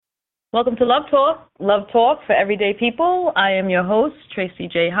Welcome to Love Talk for Everyday People. I am your host, Tracy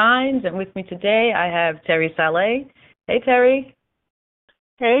J. Hines, and with me today I have Terry Saleh. Hey, Terry.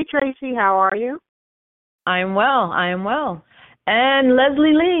 Hey, Tracy, how are you? I am well. And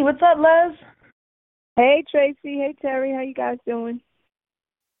Leslie Lee. What's up, Les? Hey, Tracy. Hey, Terry. How you guys doing?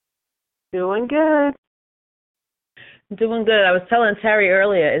 Doing good. Doing good. I was telling Terry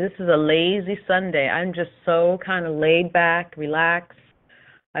earlier, this is a lazy Sunday. I'm just so kind of laid back, relaxed.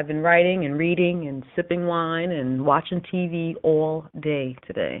 I've been writing and reading and sipping wine and watching TV all day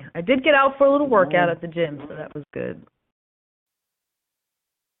today. I did get out for a little workout at the gym, so that was good.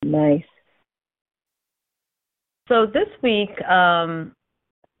 Nice. So this week, I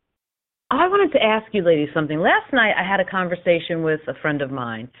wanted to ask you ladies something. Last night I had a conversation with a friend of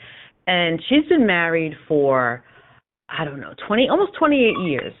mine, and she's been married for, almost 28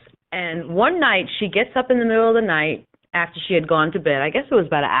 years. And one night she gets up in the middle of the night after she had gone to bed. I guess it was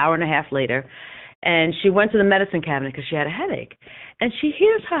about an hour and a half later, and she went to the medicine cabinet because she had a headache. And she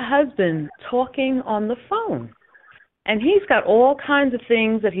hears her husband talking on the phone. And he's got all kinds of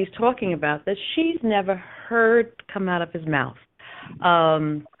things that he's talking about that she's never heard come out of his mouth.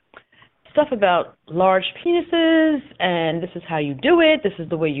 Stuff about large penises, and this is how you do it, this is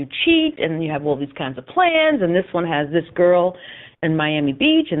the way you cheat, and you have all these kinds of plans, and this one has this girl in Miami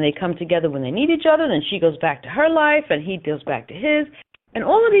Beach, and they come together when they need each other, and then she goes back to her life, and he goes back to his. And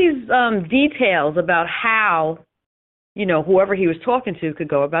all of these details about how, whoever he was talking to could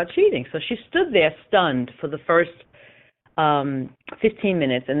go about cheating. So she stood there stunned for the first 15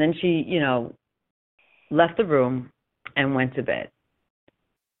 minutes, and then she, left the room and went to bed.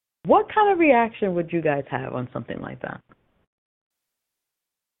 What kind of reaction would you guys have on something like that?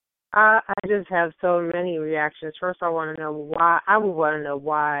 I just have so many reactions. First, I want to know why. I would want to know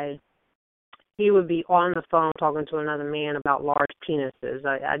why he would be on the phone talking to another man about large penises.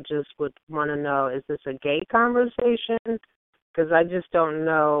 I just would want to know, is this a gay conversation? Because I just don't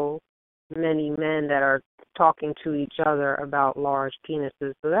know many men that are talking to each other about large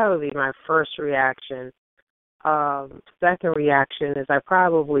penises. So that would be my first reaction. Second reaction is I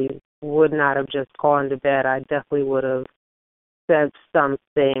probably would not have just gone to bed. I definitely would have said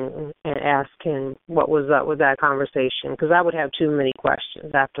something and asked him what was up with that conversation, because I would have too many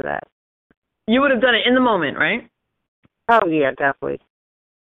questions after that. You would have done it in the moment, right? Oh, yeah, definitely.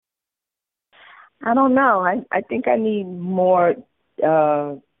 I don't know. I think I need more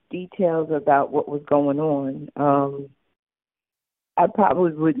details about what was going on. I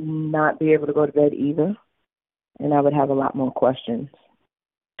probably would not be able to go to bed either, and I would have a lot more questions.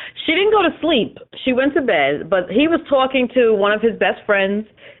 She didn't go to sleep. She went to bed, but he was talking to one of his best friends.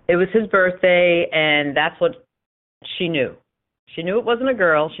 It was his birthday, and that's what she knew. She knew it wasn't a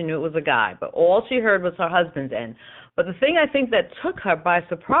girl. She knew it was a guy, but all she heard was her husband's end. But the thing I think that took her by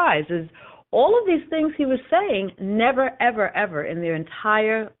surprise is all of these things he was saying never, ever, ever in their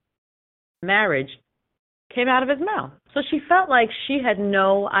entire marriage came out of his mouth. So she felt like she had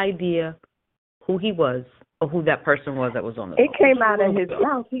no idea who he was or who that person was that was on the phone. It came out of his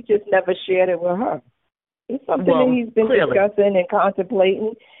mouth. He just never shared it with her. It's something that he's been discussing and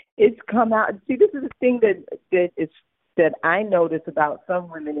contemplating. It's come out. See, this is the thing that I notice about some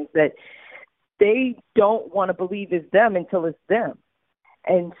women is that they don't want to believe it's them until it's them.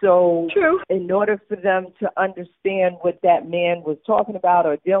 And so in order for them to understand what that man was talking about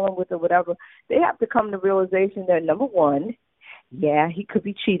or dealing with or whatever, they have to come to realization that, number one, yeah, he could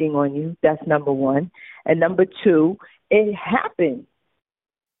be cheating on you. That's number one. And number two, it happened.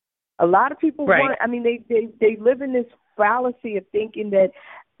 A lot of people they live in this fallacy of thinking that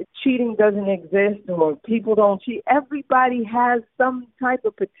cheating doesn't exist or people don't cheat. Everybody has some type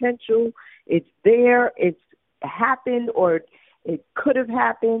of potential. It's there. It's happened or it could have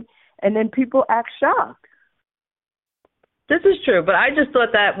happened. And then people act shocked. This is true, but I just thought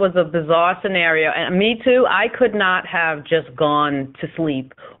that was a bizarre scenario. And me too, I could not have just gone to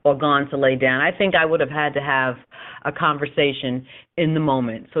sleep or gone to lay down. I think I would have had to have a conversation in the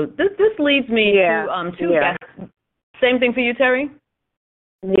moment. So this leads me to two guests. Same thing for you, Terry?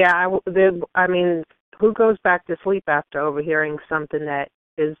 Yeah, I mean, who goes back to sleep after overhearing something that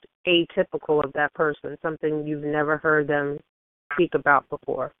is atypical of that person, something you've never heard them speak about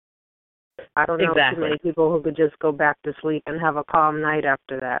before? I don't know too many people who could just go back to sleep and have a calm night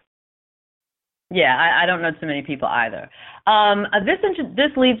after that. Yeah, I don't know too many people either.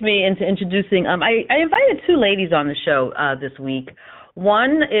 This leads me into introducing. I invited two ladies on the show this week.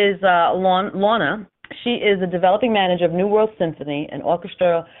 One is Lorna. She is a developing manager of New World Symphony, an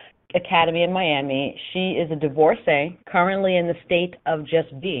orchestra academy in Miami. She is a divorcee, currently in the state of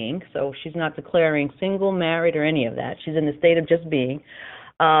just being. So she's not declaring single, married, or any of that. She's in the state of just being.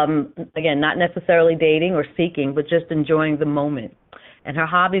 Again, not necessarily dating or seeking, but just enjoying the moment. And her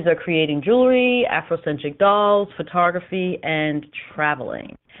hobbies are creating jewelry, Afrocentric dolls, photography, and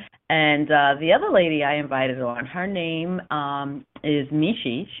traveling. And the other lady I invited on, her name is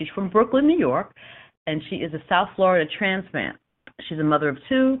Mishi. She's from Brooklyn, New York, and she is a South Florida transplant. She's a mother of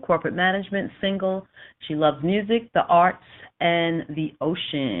two, corporate management, single. She loves music, the arts, and the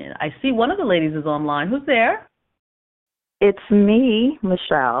ocean. I see one of the ladies is online. Who's there? It's me,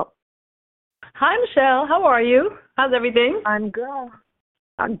 Michelle. Hi, Michelle. How are you? How's everything? I'm good.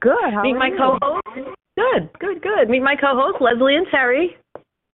 I'm good. How Meet are my you? co-host. Good. Meet my co-hosts, Leslie and Terry.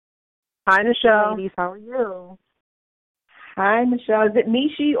 Hi, Michelle. Ladies, how are you? Hi, Michelle. Is it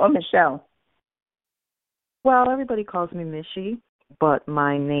Mishi or Michelle? Well, everybody calls me Mishi, but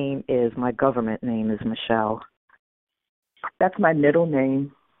my government name is Michelle. That's my middle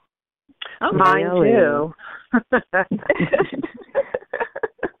name. Oh, mine too.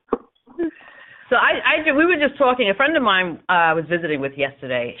 So we were just talking. A friend of mine I was visiting with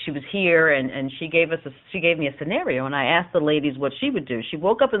yesterday. She was here, and she gave me a scenario, and I asked the ladies what she would do. She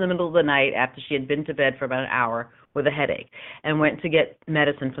woke up in the middle of the night after she had been to bed for about an hour with a headache, and went to get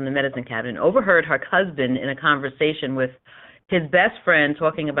medicine from the medicine cabinet, and overheard her husband in a conversation with his best friend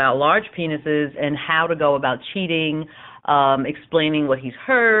talking about large penises and how to go about cheating, explaining what he's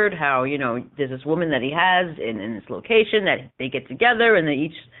heard, how, there's this woman that he has in this location that they get together and they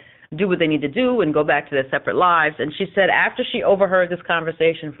each do what they need to do and go back to their separate lives. And she said after she overheard this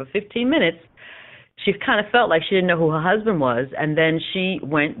conversation for 15 minutes, she kind of felt like she didn't know who her husband was, and then she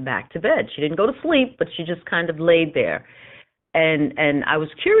went back to bed. She didn't go to sleep, but she just kind of laid there. And I was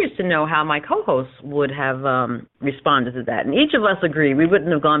curious to know how my co-hosts would have responded to that. And each of us agreed we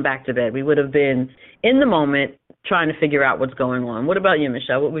wouldn't have gone back to bed. We would have been in the moment trying to figure out what's going on. What about you,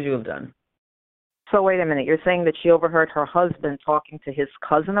 Michelle? What would you have done? So wait a minute. You're saying that she overheard her husband talking to his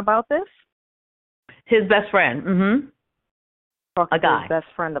cousin about this? His best friend. Mm-hmm. Talking a guy. To his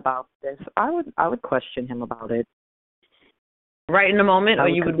best friend about this. I would question him about it. Right in the moment, or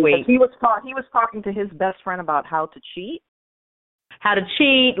you would wait? He was talking to his best friend about how to cheat. How to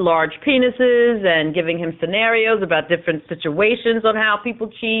cheat, large penises, and giving him scenarios about different situations on how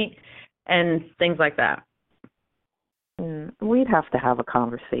people cheat and things like that. We'd have to have a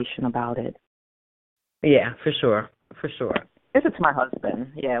conversation about it. Yeah, for sure. If it's my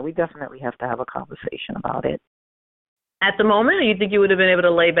husband, yeah, we definitely have to have a conversation about it. At the moment, or you think you would have been able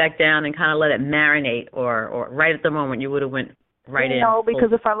to lay back down and kind of let it marinate, or right at the moment you would have went right in? No,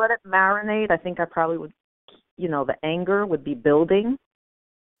 because if I let it marinate, I think I probably would, the anger would be building.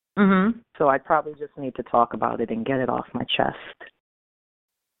 Mm-hmm. So I'd probably just need to talk about it and get it off my chest.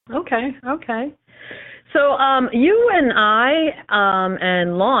 Okay. So you and I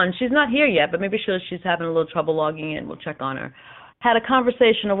and Lon, she's not here yet, but maybe she's having a little trouble logging in. We'll check on her. Had a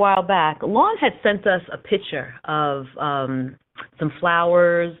conversation a while back. Lon had sent us a picture of some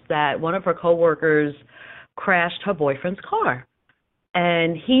flowers that one of her coworkers crashed her boyfriend's car.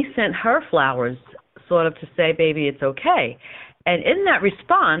 And he sent her flowers sort of to say, baby, it's okay. And in that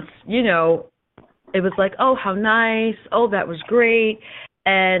response, it was like, oh, how nice. Oh, that was great.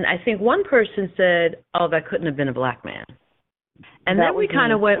 And I think one person said, oh, that couldn't have been a black man. And then we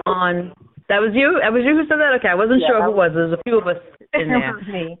kind of went on. That was you? That was you who said that? Okay, I wasn't sure who it was. There was a few of us in there. It was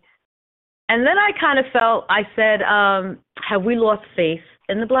me. And then I kind of felt, I said, have we lost faith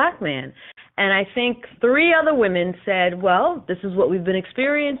in the black man? And I think 3 other women said, well, this is what we've been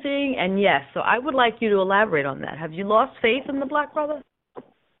experiencing, and yes. So I would like you to elaborate on that. Have you lost faith in the black brother?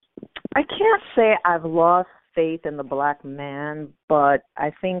 I can't say I've lost faith in the black man, but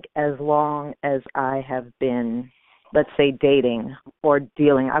I think as long as I have been, let's say, dating or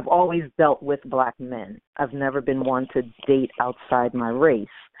dealing, I've always dealt with black men. I've never been one to date outside my race.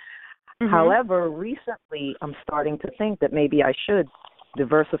 Mm-hmm. However, recently I'm starting to think that maybe I should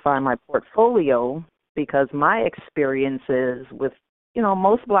diversify my portfolio, because my experiences with,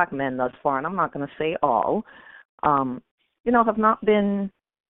 most black men thus far, and I'm not going to say all, have not been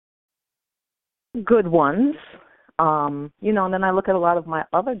good ones. And then I look at a lot of my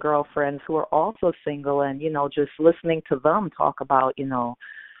other girlfriends who are also single, and, just listening to them talk about,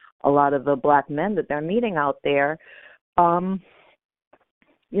 a lot of the black men that they're meeting out there,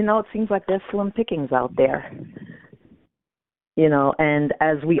 it seems like there's slim pickings out there. And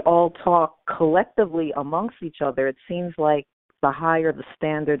as we all talk collectively amongst each other, it seems like the higher the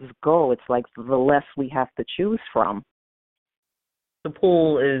standards go, it's like the less we have to choose from. The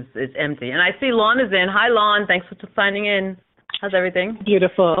pool is empty. And I see Lon is in. Hi, Lon. Thanks for signing in. How's everything?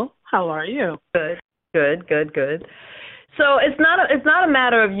 Beautiful. How are you? Good. So it's not a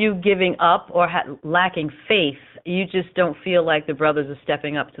matter of you giving up or lacking faith You just don't feel like the brothers are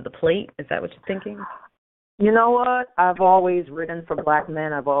stepping up to the plate? Is that what you're thinking? You know what? I've always ridden for black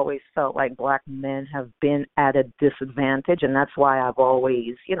men. I've always felt like black men have been at a disadvantage, and that's why I've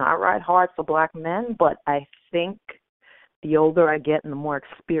always, I ride hard for black men, but I think the older I get and the more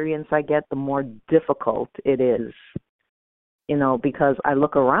experience I get, the more difficult it is, because I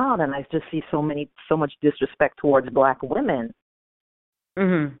look around and I just see so much disrespect towards black women,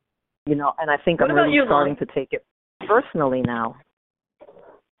 Mhm. and I think I'm really starting to take it personally now.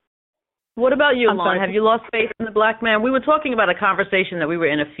 What about you, Lon? Have you lost faith in the black man? We were talking about a conversation that we were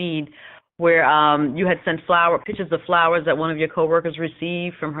in a feed where you had sent pictures of flowers that one of your coworkers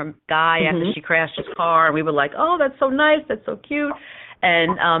received from her guy after she crashed his car, and we were like, oh, that's so nice, that's so cute.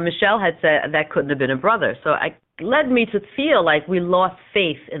 And Michelle had said that couldn't have been a brother. So it led me to feel like we lost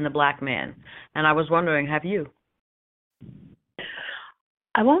faith in the black man. And I was wondering, have you?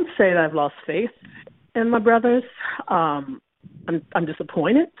 I won't say that I've lost faith in my brothers. I'm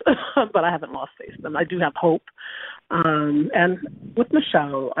disappointed, but I haven't lost faith in them. I do have hope. And with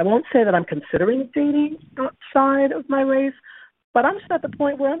Michelle, I won't say that I'm considering dating outside of my race, but I'm just at the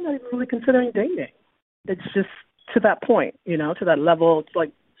point where I'm not even really considering dating. It's just to that point, to that level. It's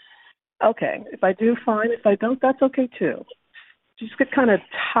like, okay, if I do, fine. If I don't, that's okay too. You just get kind of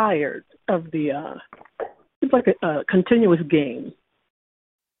tired of it's like a continuous game.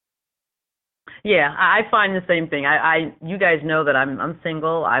 Yeah, I find the same thing. You guys know that I'm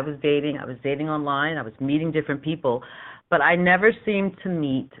single. I was dating online. I was meeting different people, but I never seemed to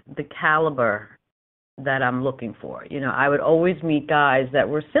meet the caliber that I'm looking for. I would always meet guys that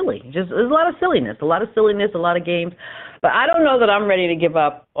were silly. There's a lot of silliness, a lot of games. But I don't know that I'm ready to give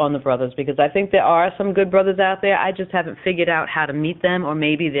up on the brothers, because I think there are some good brothers out there. I just haven't figured out how to meet them, or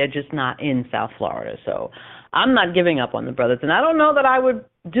maybe they're just not in South Florida. So I'm not giving up on the brothers, and I don't know that I would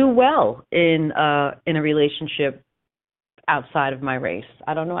do well in a relationship outside of my race.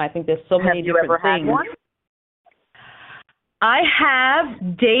 I don't know. I think there's so many different things. Have you ever had one? I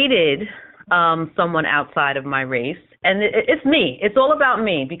have dated someone outside of my race, and it's me. It's all about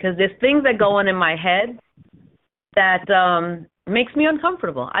me, because there's things that go on in my head that makes me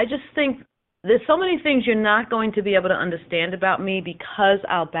uncomfortable. I just think there's so many things you're not going to be able to understand about me, because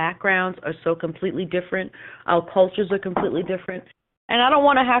our backgrounds are so completely different. Our cultures are completely different. And I don't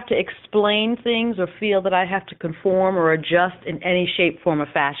want to have to explain things or feel that I have to conform or adjust in any shape, form, or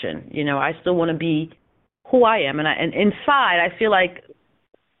fashion. I still want to be who I am. And inside, I feel like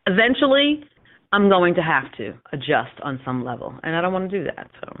eventually I'm going to have to adjust on some level. And I don't want to do that.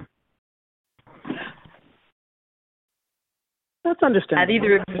 So that's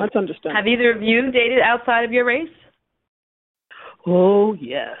understandable. Have either of you dated outside of your race? Oh,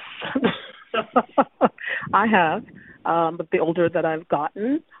 yes. I have. But the older that I've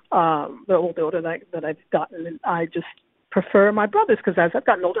gotten, that I've gotten, I just prefer my brothers, because as I've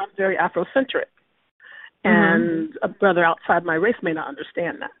gotten older, I'm very Afrocentric. And a brother outside my race may not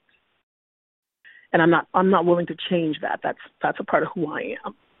understand that. And I'm not willing to change that. That's a part of who I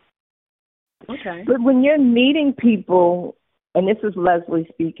am. Okay. But when you're meeting people, and this is Leslie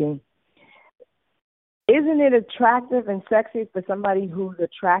speaking, isn't it attractive and sexy for somebody who's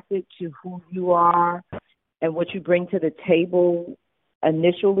attracted to who you are and what you bring to the table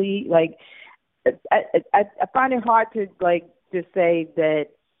initially? Like, I find it hard to just say that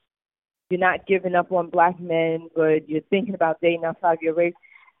you're not giving up on black men, but you're thinking about dating outside of your race.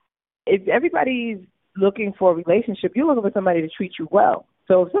 If everybody's looking for a relationship, you're looking for somebody to treat you well.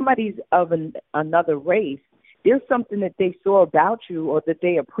 So if somebody's of another race, there's something that they saw about you or that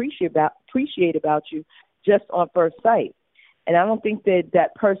they appreciate about you just on first sight. And I don't think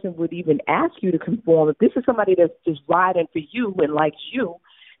that person would even ask you to conform. If this is somebody that's just riding for you and likes you,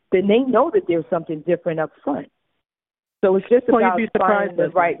 then they know that there's something different up front. So it's just about finding the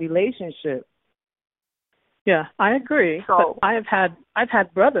right relationship. Yeah, I agree. So but I've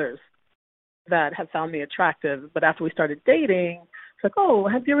had brothers that have found me attractive, but after we started dating, it's like, oh,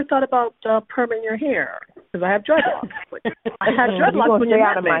 have you ever thought about perming your hair? Because I have dreadlocks. I had dreadlocks when you stay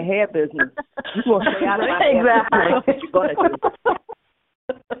out of my hair business. You're going to stay out of my hair business.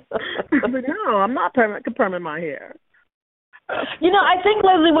 You're going to do. No, I'm not perming my hair. I think,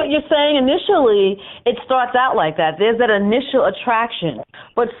 Leslie, what you're saying initially, it starts out like that. There's that initial attraction.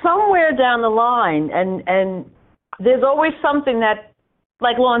 But somewhere down the line, and there's always something that,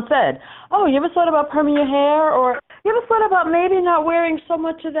 like Lon said, oh, you ever thought about perming your hair? Or you ever thought about maybe not wearing so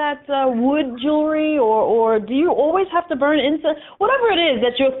much of that wood jewelry? Or do you always have to burn incense? Whatever it is,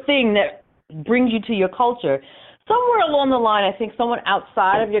 that's your thing that brings you to your culture. Somewhere along the line, I think someone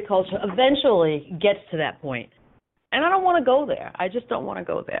outside of your culture eventually gets to that point. And I don't want to go there. I just don't want to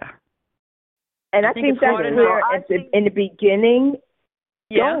go there. And I think that's where in the beginning,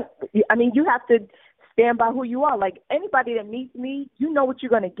 you have to stand by who you are. Like anybody that meets me, you know what you're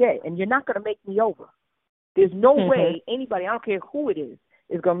going to get, and you're not going to make me over. There's no way anybody, I don't care who it is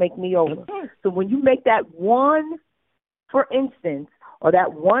going to make me over. So when you make that one, for instance, or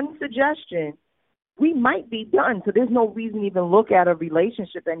that one suggestion, we might be done. So there's no reason to even look at a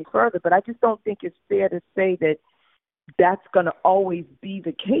relationship any further. But I just don't think it's fair to say that that's going to always be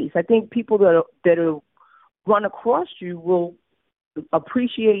the case. I think people that run across you will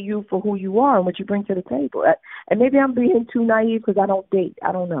appreciate you for who you are and what you bring to the table. And maybe I'm being too naive because I don't date.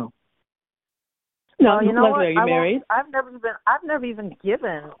 I don't know. No, you know what? Are you married? I've never even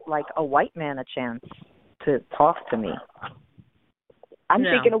given like a white man a chance to talk to me. I'm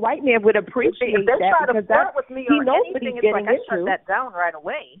thinking a white man would appreciate if they that try to because flirt with me or anything, it's like I shut into. that down right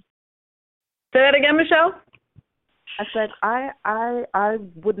away. Say that again, Michelle. I said I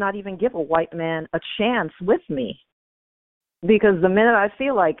would not even give a white man a chance with me, because the minute I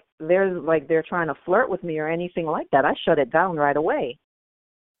feel like they're trying to flirt with me or anything like that, I shut it down right away,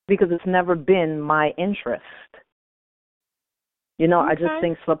 because it's never been my interest. You know, I just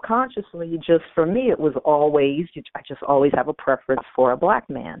think subconsciously, just for me, it was always, I just always have a preference for a black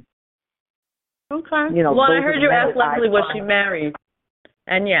man. Okay. You know, well, I heard you ask Leslie, was she married?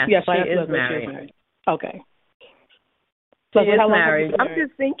 And yes, she is married. Okay. She is married. I'm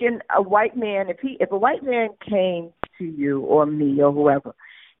just thinking a white man, if a white man came to you or me or whoever,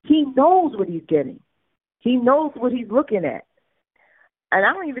 he knows what he's getting. He knows what he's looking at. And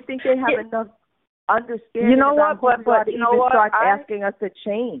I don't even think they have enough understanding about who we are to even start asking us to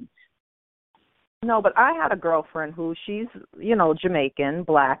change. No, but I had a girlfriend who she's, Jamaican,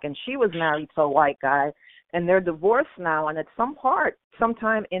 black, and she was married to a white guy, and they're divorced now, and at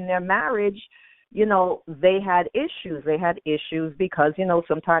sometime in their marriage, they had issues. They had issues because,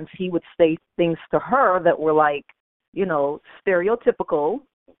 sometimes he would say things to her that were like, stereotypical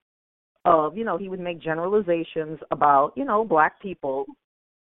of, he would make generalizations about, black people,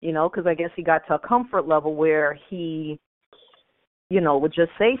 because I guess he got to a comfort level where he, would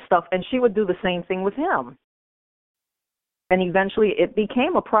just say stuff, and she would do the same thing with him. And eventually it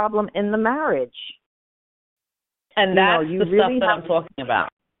became a problem in the marriage. And that's the stuff that I'm talking about.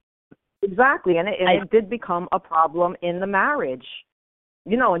 Exactly, and it did become a problem in the marriage.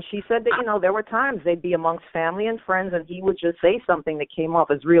 And she said that, there were times they'd be amongst family and friends, and he would just say something that came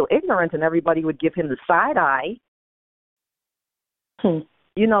off as real ignorant, and everybody would give him the side eye. So,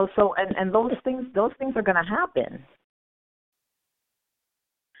 and those things are going to happen.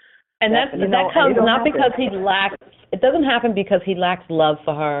 And that comes not because he lacks, it doesn't happen because he lacks love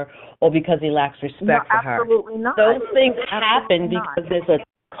for her or because he lacks respect for her. Absolutely not. Those things happen because there's a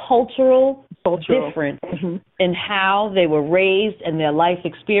cultural difference in how they were raised and their life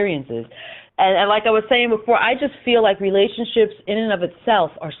experiences. And like I was saying before, I just feel like relationships in and of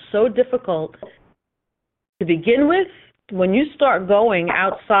itself are so difficult to begin with. When you start going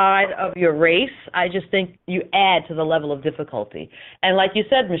outside of your race, I just think you add to the level of difficulty. And like you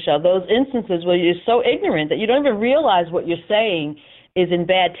said, Michelle, those instances where you're so ignorant that you don't even realize what you're saying is in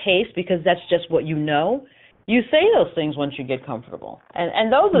bad taste because that's just what you know. You say those things once you get comfortable.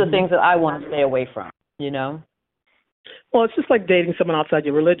 And those are the things that I want to stay away from, Well, it's just like dating someone outside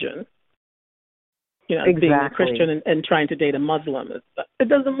your religion. Exactly. Being a Christian and trying to date a Muslim. It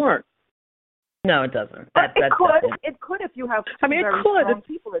doesn't work. No, it doesn't. It could if you have very strong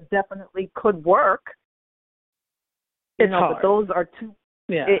people. It definitely could work. It's hard. But those are two.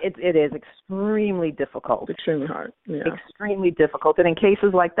 Yeah. It is extremely difficult. It's extremely hard. Yeah. Extremely difficult. And in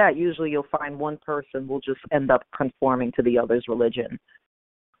cases like that, usually you'll find one person will just end up conforming to the other's religion.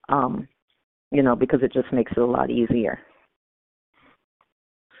 Because it just makes it a lot easier.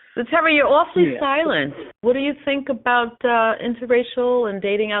 So, Terry, you're awfully silent. What do you think about interracial and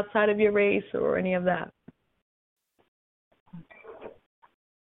dating outside of your race or any of that?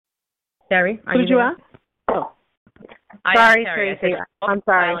 Terry, who did you ask? Oh. Sorry, Tracy. I'm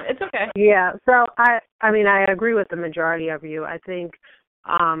sorry. Silent. It's okay. Yeah, so I agree with the majority of you. I think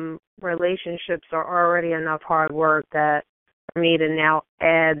relationships are already enough hard work that for me to now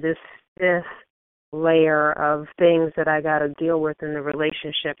add this layer of things that I got to deal with in the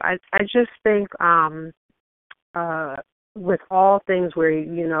relationship. I just think with all things where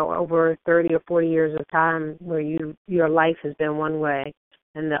over 30 or 40 years of time where your life has been one way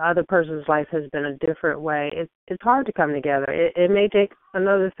and the other person's life has been a different way, it's hard to come together. It may take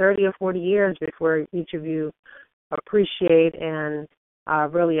another 30 or 40 years before each of you appreciate and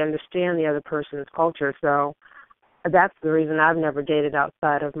really understand the other person's culture. So that's the reason I've never dated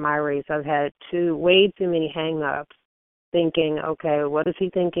outside of my race. I've had way too many hang-ups thinking, okay, what is he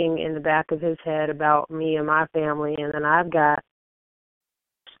thinking in the back of his head about me and my family? And then I've got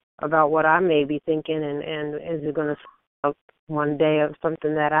about what I may be thinking, and is it going to one day of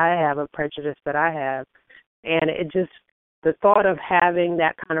something that I have, a prejudice that I have. And it just, the thought of having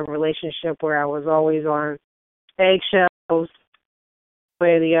that kind of relationship where I was always on eggshells,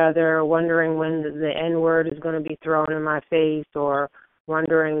 way or the other, wondering when the N-word is going to be thrown in my face, or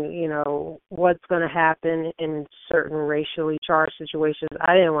wondering, you know, what's going to happen in certain racially charged situations.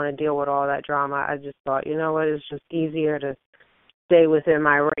 I didn't want to deal with all that drama. I just thought, you know what, it's just easier to stay within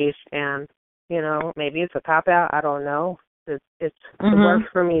my race, and, you know, maybe it's a cop-out. I don't know. It worked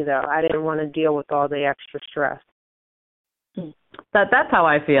for me, though. I didn't want to deal with all the extra stress. That's how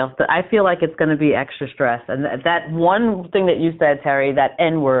I feel. I feel like it's going to be extra stress. And that one thing that you said, Terry, that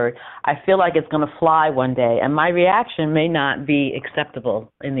N-word, I feel like it's going to fly one day. And my reaction may not be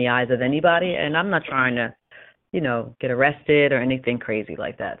acceptable in the eyes of anybody. And I'm not trying to, you know, get arrested or anything crazy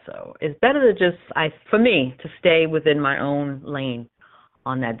like that. So it's better to just, for me, to stay within my own lane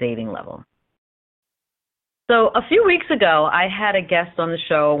on that dating level. So a few weeks ago, I had a guest on the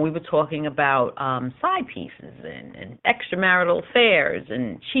show, and we were talking about side pieces and extramarital affairs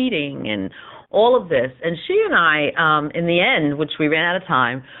and cheating and all of this. And she and I, in the end, which we ran out of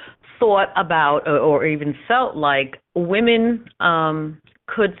time, thought about or even felt like women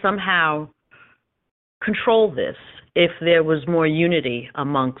could somehow control this if there was more unity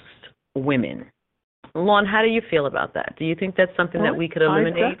amongst women. Lon, how do you feel about that? Do you think that's something that we could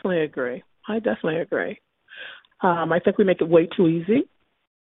eliminate? I definitely agree. I think we make it way too easy.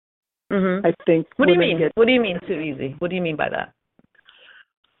 Mm-hmm. I think. What do you mean? What do you mean too easy? What do you mean by that?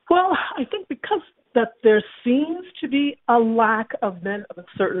 Well, I think because that there seems to be a lack of men of a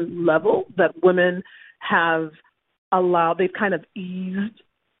certain level that women have allowed. They've kind of eased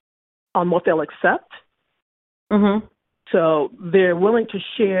on what they'll accept. Mm-hmm. So they're willing to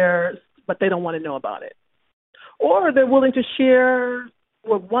share, but they don't want to know about it, or they're willing to share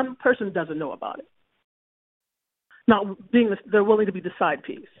what one person doesn't know about it. They're willing to be the side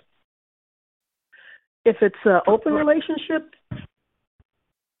piece. If it's an open relationship,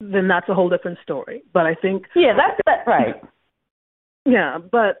 then that's a whole different story. But I think... Yeah, that's right. Yeah,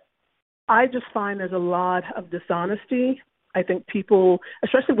 but I just find there's a lot of dishonesty. I think people,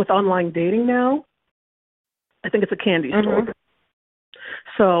 especially with online dating now, I think it's a candy store.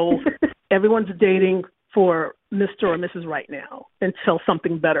 So everyone's dating for Mr. or Mrs. right now until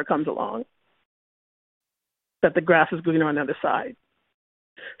something better comes along, that the grass is greener on the other side.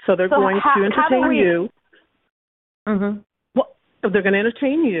 So they're going to entertain you. Mm-hmm. Well, they're going to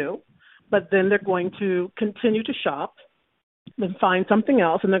entertain you, but then they're going to continue to shop, then find something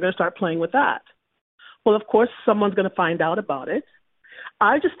else, and they're going to start playing with that. Well, of course, someone's going to find out about it.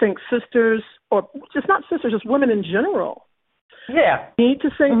 I just think sisters, or just not sisters, just women in general, need to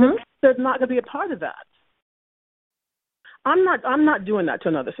say that they're not going to be a part of that. I'm not doing that to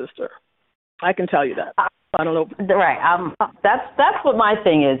another sister. I can tell you that. I don't know. Right. That's what my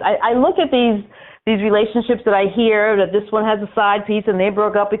thing is. I look at these relationships that I hear that this one has a side piece and they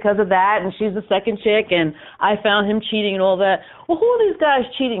broke up because of that, and she's the second chick, and I found him cheating and all that. Well, who are these guys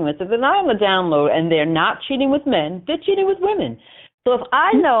cheating with? If they're not on the download and they're not cheating with men, they're cheating with women. So if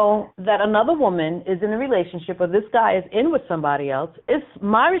I know that another woman is in a relationship or this guy is in with somebody else, it's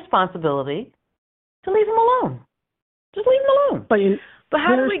my responsibility to leave him alone. Just leave him alone. But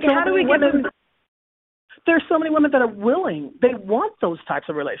how do we get them? There's so many women that are willing. They want those types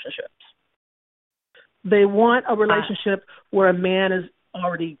of relationships. They want a relationship where a man is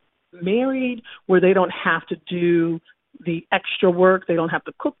already married, where they don't have to do the extra work. They don't have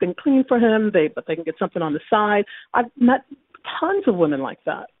to cook and clean for him, but they can get something on the side. I've met tons of women like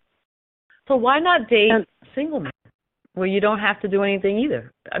that. So why not date single men where you don't have to do anything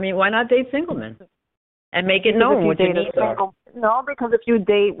either? I mean, why not date single men and make it known what your needs are? No, because if you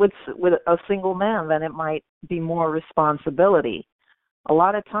date with a single man, then it might be more responsibility. A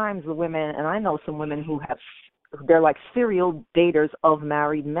lot of times the women, and I know some women they're like serial daters of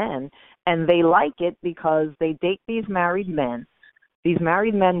married men, and they like it because they date these married men. These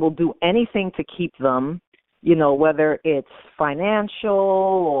married men will do anything to keep them, you know, whether it's financial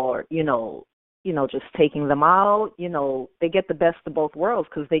or, you know, just taking them out. You know, they get the best of both worlds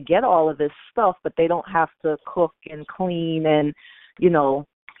because they get all of this stuff, but they don't have to cook and clean and, you know,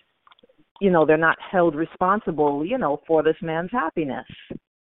 they're not held responsible, you know, for this man's happiness.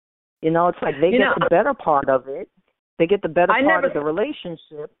 You know, it's like they get the better part of it. They get the better part of the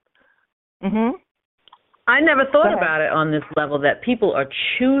relationship. Mm-hmm. I never thought about it on this level, that people are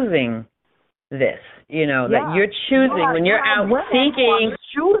choosing this, you know, that you're choosing when you're out seeking.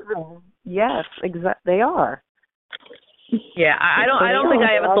 Choosing. Yes, exactly. They are. Yeah, I don't think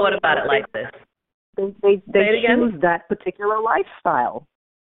I ever thought about it like this. They choose that particular lifestyle.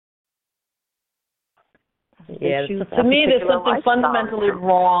 Yeah, to me, there's something fundamentally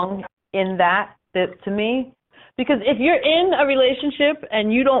wrong in that to me, because if you're in a relationship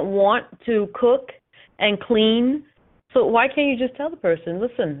and you don't want to cook and clean, so why can't you just tell the person,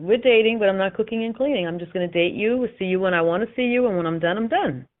 listen, we're dating, but I'm not cooking and cleaning. I'm just going to date you, see you when I want to see you, and when I'm done, I'm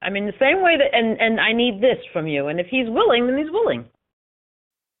done. I mean, the same way that, and I need this from you, and if he's willing, then he's willing.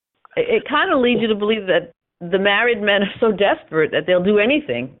 It kind of leads you to believe that the married men are so desperate that they'll do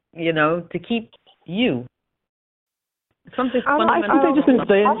anything, to keep you. Something fundamental. I think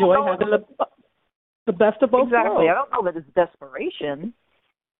they enjoy having the best of both worlds. Exactly. I don't know that it's desperation.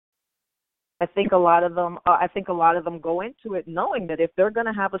 I think a lot of them go into it knowing that if they're going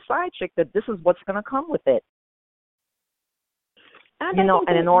to have a side chick, that this is what's going to come with it. And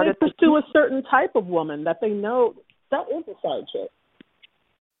and in order to pursue a certain type of woman that they know that is a side chick.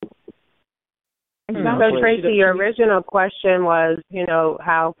 Exactly. So Tracy, your original question was,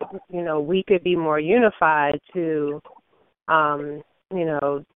 how, we could be more unified to,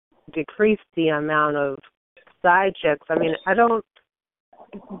 decrease the amount of side chicks. I mean,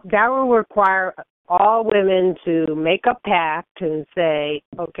 that will require all women to make a pact and say,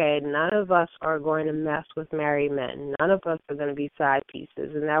 okay, none of us are going to mess with married men. None of us are going to be side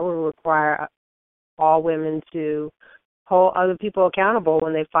pieces. And that will require all women to hold other people accountable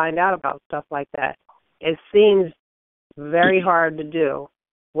when they find out about stuff like that. It seems very hard to do.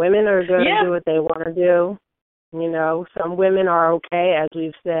 Women are going to do what they want to do. Some women are okay, as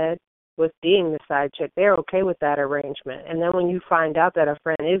we've said, with being the side chick. They're okay with that arrangement. And then when you find out that a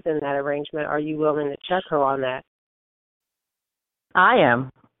friend is in that arrangement, are you willing to check her on that? I am.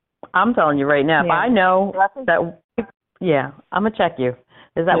 I'm telling you right now. If I know that, I'm going to check you.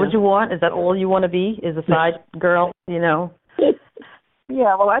 Is that what you want? Is that all you want to be? Is a side girl,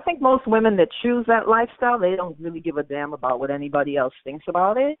 Yeah, well, I think most women that choose that lifestyle, they don't really give a damn about what anybody else thinks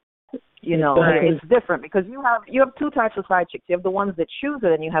about it. It's different because you have two types of side chicks. You have the ones that choose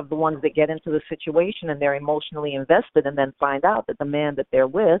it, and you have the ones that get into the situation and they're emotionally invested, and then find out that the man that they're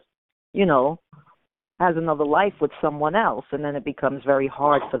with, has another life with someone else, and then it becomes very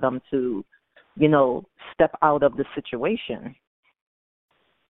hard for them to, step out of the situation.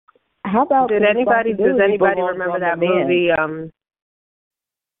 How about does anybody remember that movie?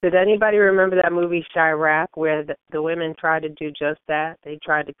 Did anybody remember that movie Chirac, where the women tried to do just that? They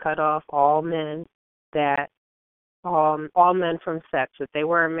tried to cut off all men from sex. If they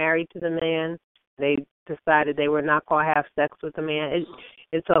weren't married to the man, they decided they were not going to have sex with the man.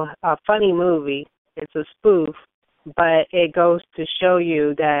 It's a funny movie. It's a spoof, but it goes to show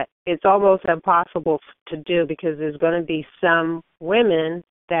you that it's almost impossible to do because there's going to be some women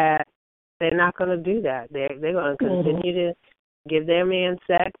that they're not going to do that. They're going to continue to give their man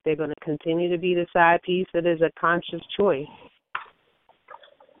sex. They're going to continue to be the side piece. It is a conscious choice.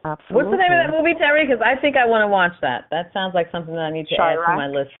 Absolutely. What's the name of that movie, Terry? Because I think I want to watch that. That sounds like something that I need to add to my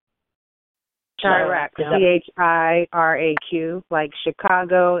list. Chirac, CHIRAQ, like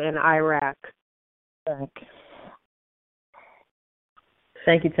Chicago and Iraq.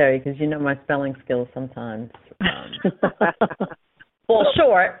 Thank you, Terry, because my spelling skills sometimes fall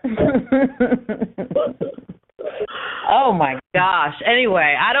short. Oh, my gosh.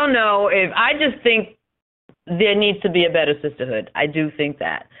 Anyway, I don't know I just think there needs to be a better sisterhood. I do think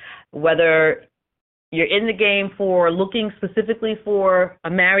that. Whether you're in the game for looking specifically for a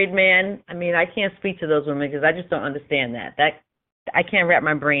married man, I mean, I can't speak to those women because I just don't understand that. I can't wrap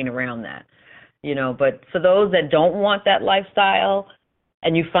my brain around that, But for those that don't want that lifestyle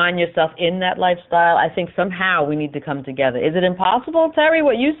and you find yourself in that lifestyle, I think somehow we need to come together. Is it impossible, Terry?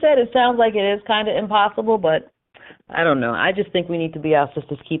 What you said, it sounds like it is kind of impossible, but I don't know. I just think we need to be our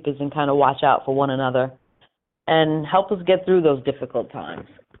sister's keepers and kind of watch out for one another and help us get through those difficult times.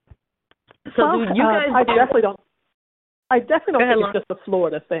 So well, you guys I definitely don't think it's just a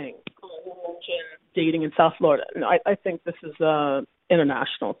Florida thing. Dating in South Florida. No, I think this is an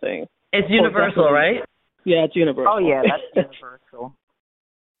international thing. It's universal, right? Yeah, it's universal. Oh yeah, that's universal.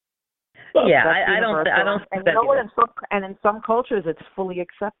 Yeah, I don't think that. In some cultures, it's fully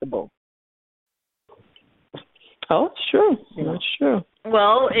acceptable. Oh, it's true. That's true.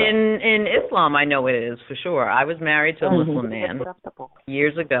 Well, in Islam, I know it is for sure. I was married to a Muslim man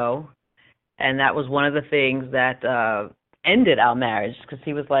years ago, and that was one of the things that ended our marriage because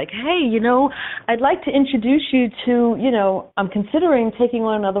he was like, hey, I'd like to introduce you to, I'm considering taking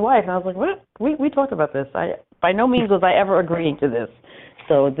on another wife. And I was like, what? We talked about this. By no means was I ever agreeing to this.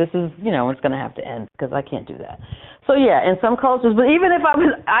 So this is, it's going to have to end because I can't do that. So, yeah, in some cultures, but even if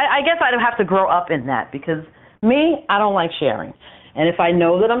I guess I'd have to grow up in that because Me, I don't like sharing. And if I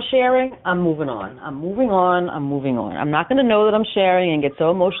know that I'm sharing, I'm moving on. I'm moving on. I'm moving on. I'm not going to know that I'm sharing and get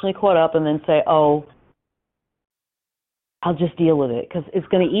so emotionally caught up and then say, oh, I'll just deal with it, because it's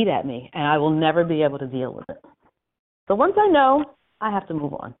going to eat at me, and I will never be able to deal with it. So once I know, I have to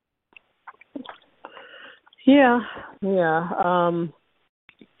move on. Yeah.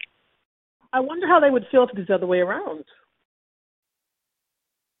 I wonder how they would feel if it was the other way around.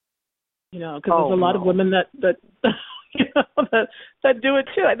 Because there's a lot of women that that do it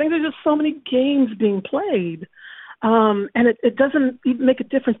too. I think there's just so many games being played, and it doesn't even make a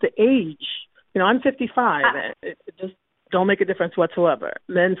difference to age. I'm 55. It just don't make a difference whatsoever.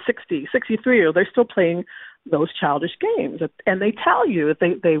 Men 60, 63, they're still playing those childish games, and they tell you that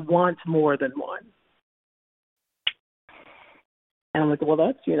they want more than one. And I'm like, well,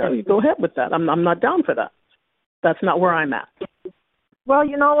 that's you go ahead with that. I'm not down for that. That's not where I'm at. Well,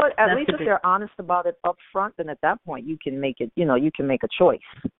 you know what? At least if they're honest about it up front, then at that point you can make it. You can make a choice.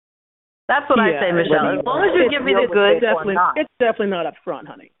 That's what I say, Michelle. As long as you give me the goods, it's definitely not up front,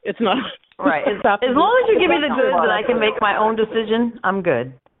 honey. It's not. Right. As long as you give me the goods and I can make my own decision, I'm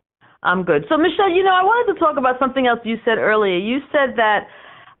good. So, Michelle, I wanted to talk about something else you said earlier. You said that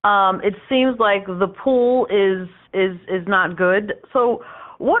it seems like the pool is not good. So,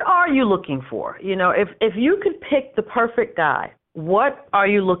 what are you looking for? If you could pick the perfect guy, what are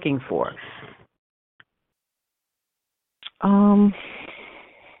you looking for?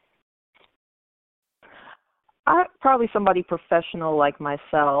 Probably somebody professional like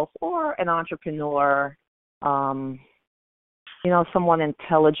myself, or an entrepreneur, someone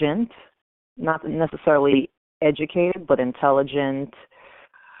intelligent, not necessarily educated, but intelligent,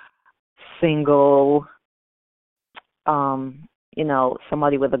 single,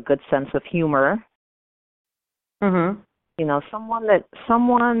 somebody with a good sense of humor. Mhm.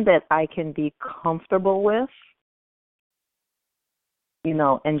 Someone that I can be comfortable with,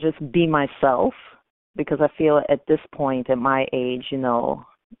 and just be myself. Because I feel at this point, at my age,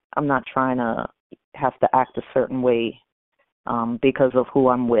 I'm not trying to have to act a certain way because of who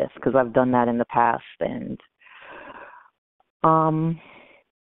I'm with, because I've done that in the past. And, and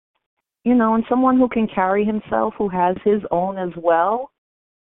someone who can carry himself, who has his own as well.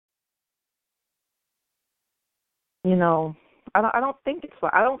 I don't think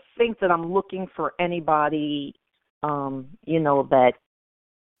that I'm looking for anybody, that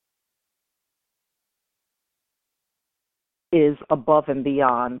is above and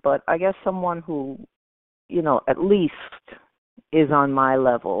beyond, but I guess someone who, at least is on my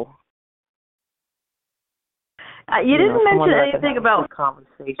level. You didn't mention anything about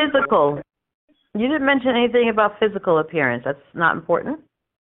physical. You didn't mention anything about physical appearance. That's not important.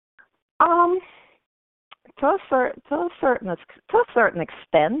 To a certain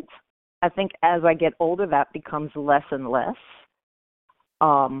extent, I think as I get older, that becomes less and less.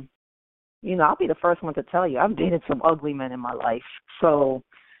 I'll be the first one to tell you, I've dated some ugly men in my life. So,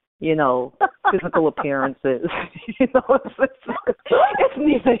 physical appearances, it's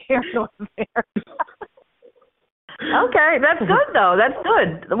neither here nor there. Okay, that's good, though. That's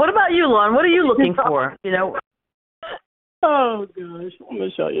good. What about you, Lon? What are you looking for? Oh, gosh.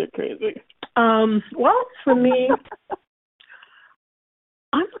 Michelle, you're crazy. Well, for me,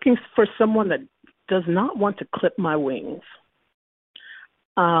 I'm looking for someone that does not want to clip my wings.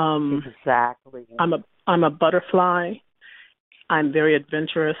 Exactly. I'm a butterfly. I'm very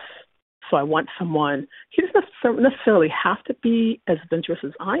adventurous, so I want someone. He doesn't necessarily have to be as adventurous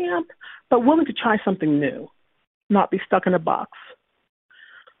as I am, but willing to try something new, not be stuck in a box.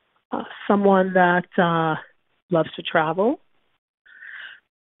 Someone that loves to travel.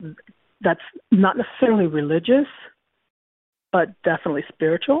 That's not necessarily religious, but definitely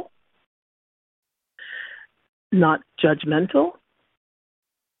spiritual. Not judgmental.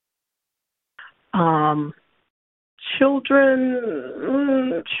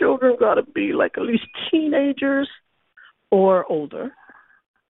 Children got to be like at least teenagers or older.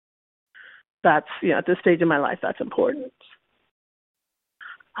 That's, at this stage in my life, that's important.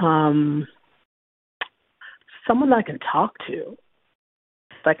 Someone that I can talk to.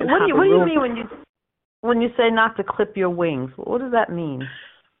 What do you mean when you say not to clip your wings? What does that mean?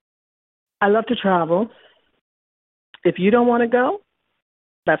 I love to travel. If you don't want to go,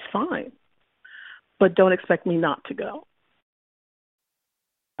 that's fine. But don't expect me not to go.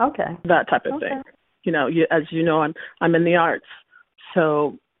 Okay. That type of thing. As you know, I'm in the arts,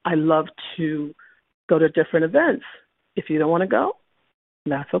 so I love to go to different events. If you don't want to go,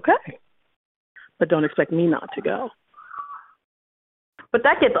 that's okay. But don't expect me not to go. But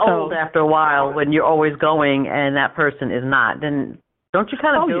that gets old after a while when you're always going and that person is not. Then Don't you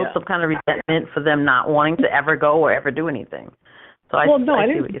kind of build some kind of resentment for them not wanting to ever go or ever do anything? So I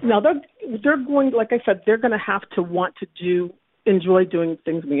didn't. No, they're going. Like I said, they're going to have to want to enjoy doing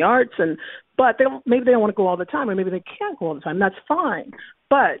things in the arts, but maybe they don't want to go all the time, or maybe they can't go all the time. That's fine,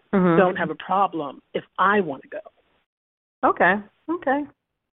 but don't have a problem if I want to go. Okay.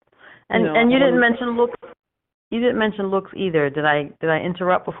 And you didn't mention looks. You didn't mention looks either. Did I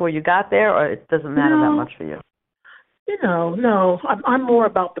interrupt before you got there, or it doesn't matter that much for you? No. I'm more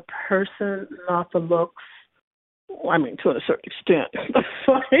about the person, not the looks. I mean, to a certain extent.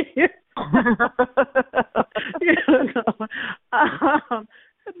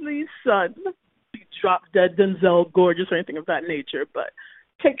 At least be drop dead Denzel gorgeous or anything of that nature, but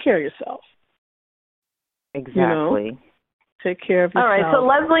take care of yourself. Exactly. Take care of yourself. All right, so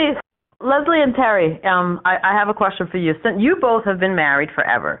Leslie and Terry, I have a question for you. Since you both have been married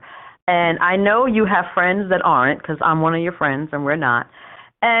forever, and I know you have friends that aren't, because I'm one of your friends and we're not.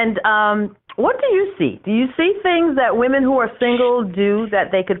 And what do you see? Do you see things that women who are single do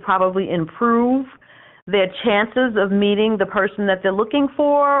that they could probably improve their chances of meeting the person that they're looking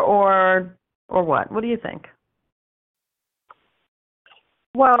for, or what? What do you think?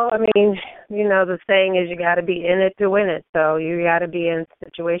 Well, I mean, the saying is you got to be in it to win it. So you got to be in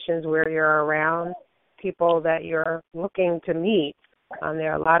situations where you're around people that you're looking to meet.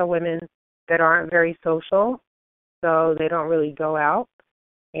 There are a lot of women that aren't very social, so they don't really go out.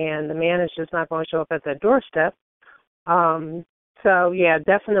 And the man is just not going to show up at the doorstep. So, yeah,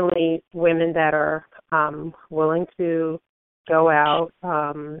 definitely women that are willing to go out,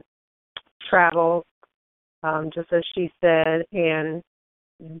 travel, just as she said, and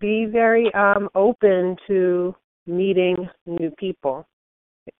be very open to meeting new people.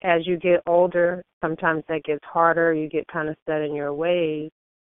 As you get older, sometimes that gets harder. You get kind of set in your ways.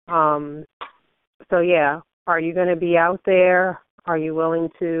 So, yeah, are you going to be out there? Are you willing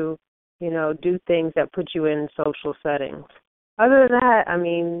to, do things that put you in social settings? Other than that, I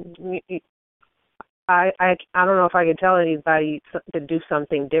mean, I don't know if I can tell anybody to do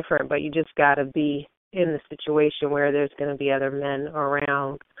something different, but you just got to be in the situation where there's going to be other men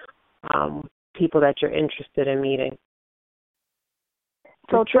around, people that you're interested in meeting.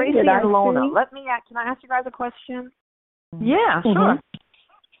 So Tracy and Lona, can I ask you guys a question? Yeah, sure.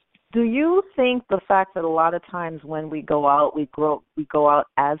 Do you think the fact that a lot of times when we go out, we go out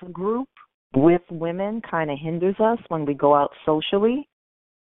as a group with women kind of hinders us when we go out socially?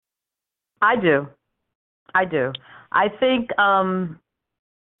 I do. I think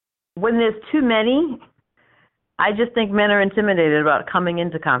when there's too many, I just think men are intimidated about coming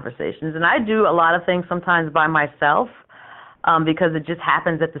into conversations. And I do a lot of things sometimes by myself because it just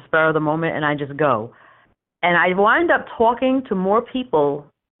happens at the spur of the moment and I just go. And I wind up talking to more people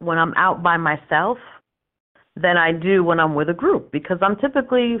when I'm out by myself than I do when I'm with a group, because I'm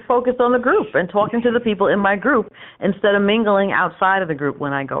typically focused on the group and talking to the people in my group instead of mingling outside of the group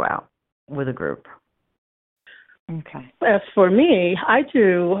when I go out with a group. Okay. As for me, I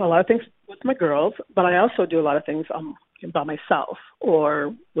do a lot of things with my girls, but I also do a lot of things by myself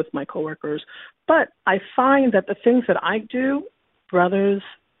or with my coworkers. But I find that the things that I do, brothers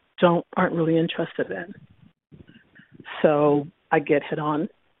aren't really interested in. So I get hit on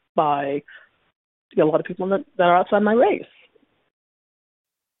by a lot of people that are outside my race.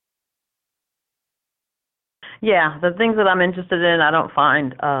 Yeah, the things that I'm interested in, I don't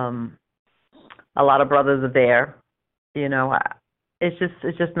find a lot of brothers are there. It's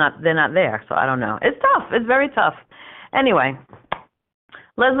just not, they're not there. So I don't know. It's tough. It's very tough. Anyway,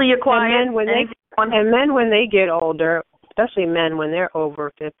 Leslie, you're quiet. And men when they get older, especially men when they're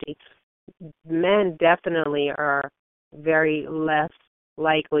over 50, men definitely are very less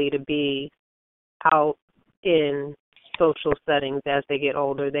likely to be out in social settings as they get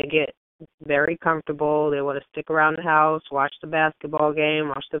older. They get very comfortable. They want to stick around the house, watch the basketball game,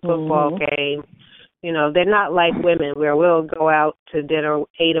 watch the football game. They're not like women where we'll go out to dinner,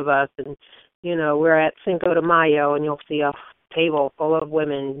 8 of us, and, we're at Cinco de Mayo and you'll see a table full of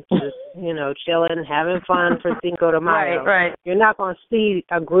women just, chilling, having fun for Cinco de Mayo. Right. You're not going to see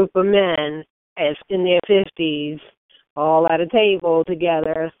a group of men as in their 50s all at a table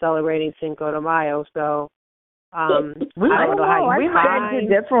together celebrating Cinco de Mayo. So I don't know how you beg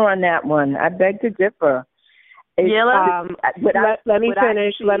to differ on that one. I beg to differ. Let me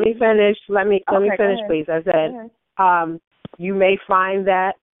finish, please. I said, you may find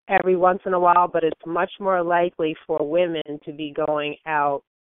that every once in a while, but it's much more likely for women to be going out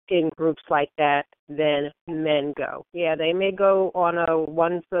in groups like that than men go. Yeah, they may go on a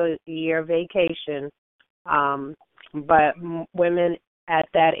once-a-year vacation, but women at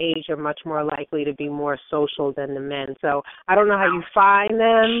that age are much more likely to be more social than the men. So I don't know how you find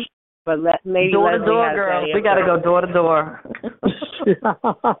them, but maybe door to Leslie door, has girls. that We got to go door to door.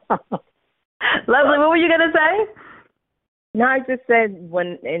 Leslie, what were you going to say? No, I just said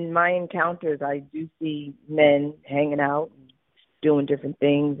when in my encounters, I do see men hanging out, doing different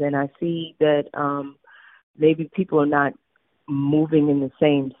things, and I see that maybe people are not moving in the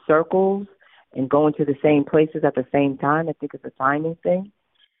same circles and going to the same places at the same time. I think it's a timing thing.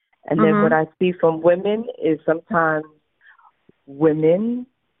 And then what I see from women is sometimes women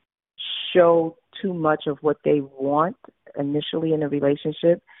show too much of what they want initially in a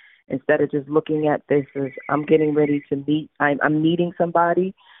relationship, instead of just looking at this as I'm getting ready to meet, I'm meeting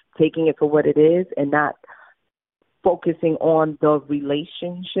somebody, taking it for what it is, and not focusing on the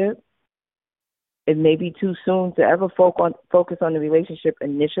relationship. It may be too soon to ever focus on the relationship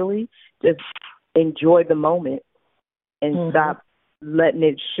initially. Just enjoy the moment and stop letting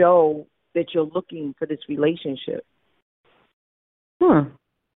it show that you're looking for this relationship.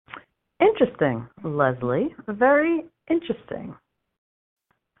 Interesting, Leslie. Very interesting.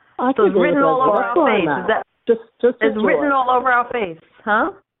 So it's written all over our face. It's written all over our face,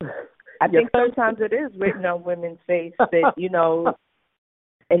 huh? I think sometimes it is written on women's face that, you know,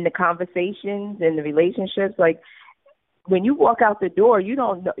 in the conversations and the relationships, like when you walk out the door, you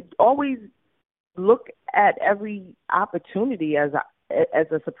don't always look at every opportunity as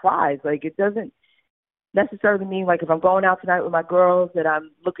a surprise. Like it doesn't necessarily mean like if I'm going out tonight with my girls that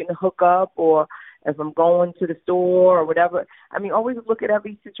I'm looking to hook up, or if I'm going to the store or whatever. I mean, always look at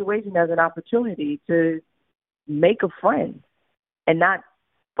every situation as an opportunity to make a friend and not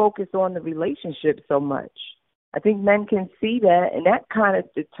focus on the relationship so much. I think men can see that, and that kind of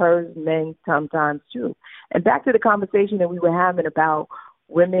deters men sometimes too. And back to the conversation that we were having about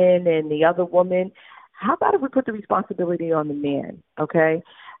women and the other woman, how about if we put the responsibility on the man, okay?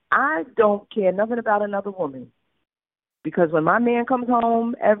 I don't care nothing about another woman. Because when my man comes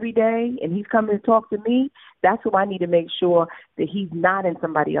home every day and he's coming to talk to me, that's who I need to make sure that he's not in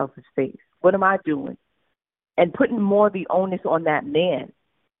somebody else's face. What am I doing? And putting more of the onus on that man.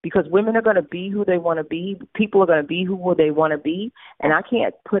 Because women are going to be who they want to be. People are going to be who they want to be. And I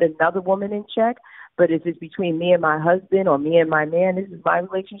can't put another woman in check. But if it's between me and my husband or me and my man, this is my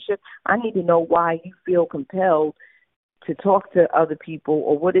relationship, I need to know why you feel compelled to talk to other people,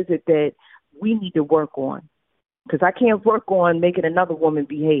 or what is it that we need to work on. Because I can't work on making another woman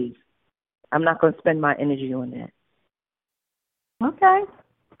behave. I'm not going to spend my energy on that. Okay.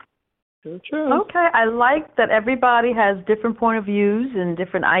 True. Okay. I like that everybody has different point of views and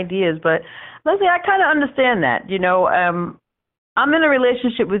different ideas, but Leslie, I kind of understand that. You know, I'm in a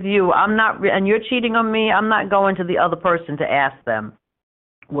relationship with you. I'm not, and you're cheating on me. I'm not going to the other person to ask them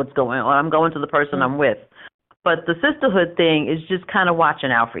what's going on. I'm going to the person I'm with. But the sisterhood thing is just kind of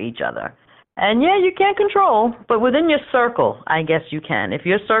watching out for each other. And, yeah, you can't control, but within your circle, I guess you can. If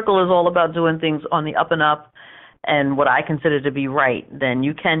your circle is all about doing things on the up and up and what I consider to be right, then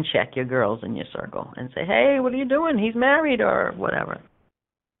you can check your girls in your circle and say, hey, what are you doing? He's married or whatever.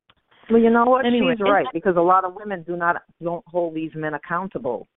 Well, you know what? Anyway. She's right, because a lot of women don't hold these men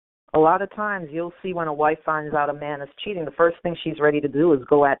accountable. A lot of times you'll see when a wife finds out a man is cheating, the first thing she's ready to do is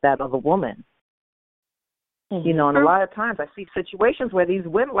go at that other woman. You know, and a lot of times I see situations where these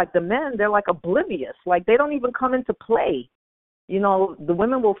women, like the men, they're like oblivious. Like they don't even come into play. You know, the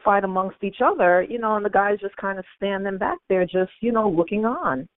women will fight amongst each other, you know, and the guys just kind of stand them back there just, you know, looking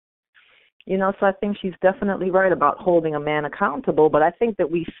on. You know, so I think she's definitely right about holding a man accountable. But I think that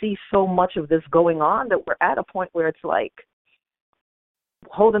we see so much of this going on that we're at a point where it's like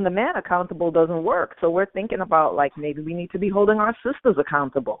holding the man accountable doesn't work. So we're thinking about like maybe we need to be holding our sisters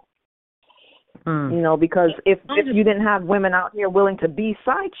accountable. You know, because if you didn't have women out here willing to be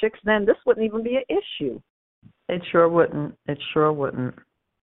side chicks, then this wouldn't even be an issue. It sure wouldn't. It sure wouldn't.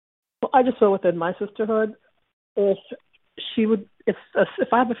 Well, I just feel within my sisterhood, if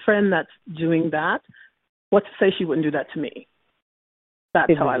I have a friend that's doing that, what's to say she wouldn't do that to me?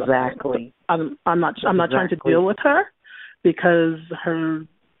 That's how I look at it. Exactly. I'm not trying to deal with her because her.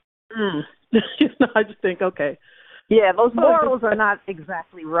 You know, I just think, okay. Yeah, those morals are not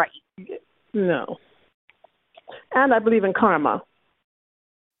exactly right. No. And I believe in karma.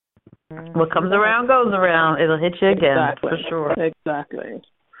 What comes around goes around. It'll hit you again, exactly. for sure. Exactly.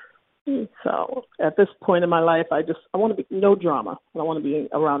 So at this point in my life, I want to be no drama. I don't want to be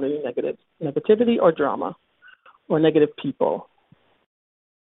around any negativity or drama or negative people.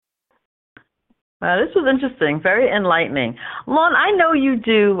 This was interesting, very enlightening. Lon, I know you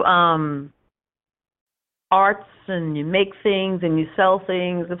do arts and you make things and you sell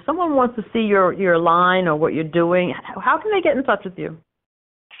things. If someone wants to see your line or what you're doing, how can they get in touch with you?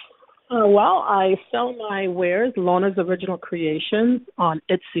 Well, I sell my wares, Lona's Original Creations, on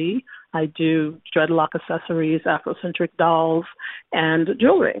Etsy. I do dreadlock accessories, Afrocentric dolls, and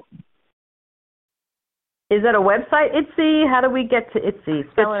jewelry. Is that a website, Etsy? How do we get to Etsy?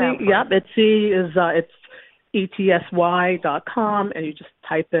 Spell it out. Yep, Etsy is it's etsy.com, and you just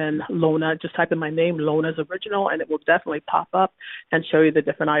type in Lona, just type in my name, Lona's Original, and it will definitely pop up and show you the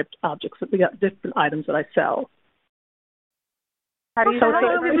different objects, different items that I sell. How do you spell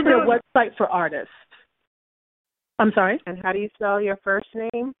it's a website for artists. I'm sorry? And how do you spell your first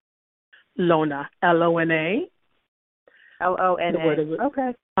name? Lona, Lona. Lona.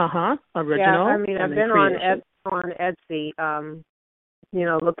 Okay. Original. Yeah, I mean, I've been on Etsy,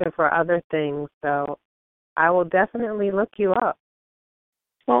 looking for other things, so I will definitely look you up.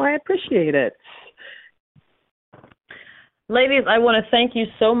 Well, I appreciate it. Ladies, I want to thank you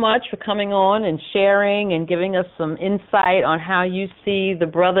so much for coming on and sharing and giving us some insight on how you see the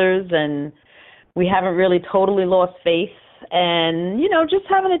brothers, and we haven't really totally lost faith, and, just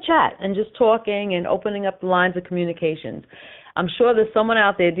having a chat and just talking and opening up the lines of communications. I'm sure there's someone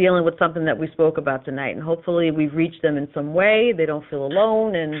out there dealing with something that we spoke about tonight, and hopefully we've reached them in some way. They don't feel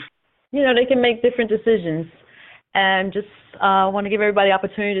alone, and, they can make different decisions. And just want to give everybody the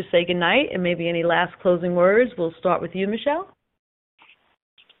opportunity to say goodnight and maybe any last closing words. We'll start with you, Michelle.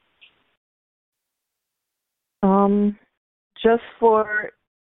 Just for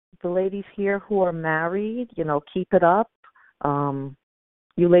the ladies here who are married, keep it up.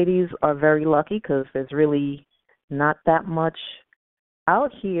 You ladies are very lucky because there's really not that much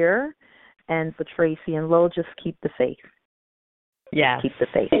out here. And for Tracy and Lo, just keep the faith. Yeah. Keep the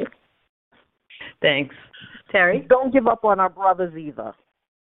faith. Thanks. Terry? Don't give up on our brothers either.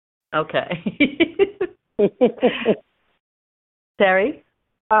 Okay. Terry?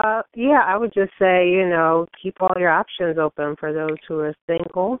 I would just say, keep all your options open for those who are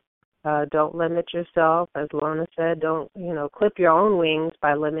single. Don't limit yourself. As Lona said, don't, clip your own wings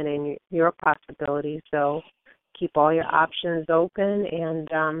by limiting your possibilities. So keep all your options open, and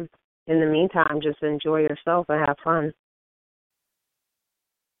in the meantime, just enjoy yourself and have fun.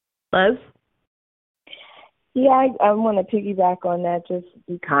 Liz? Yeah, I want to piggyback on that. Just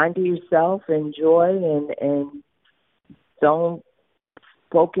be kind to yourself, enjoy, and don't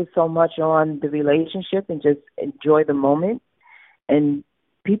focus so much on the relationship, and just enjoy the moment. And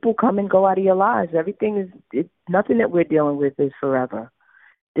people come and go out of your lives. Nothing that we're dealing with is forever.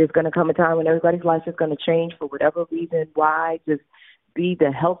 There's going to come a time when everybody's life is going to change for whatever reason. Why? Just be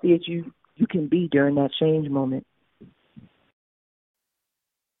the healthiest you can be during that change moment.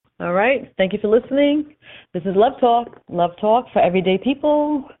 All right. Thank you for listening. This is Love Talk. Love Talk for everyday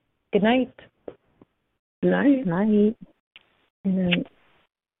people. Good night. Good night. Night. Good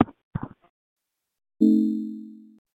night.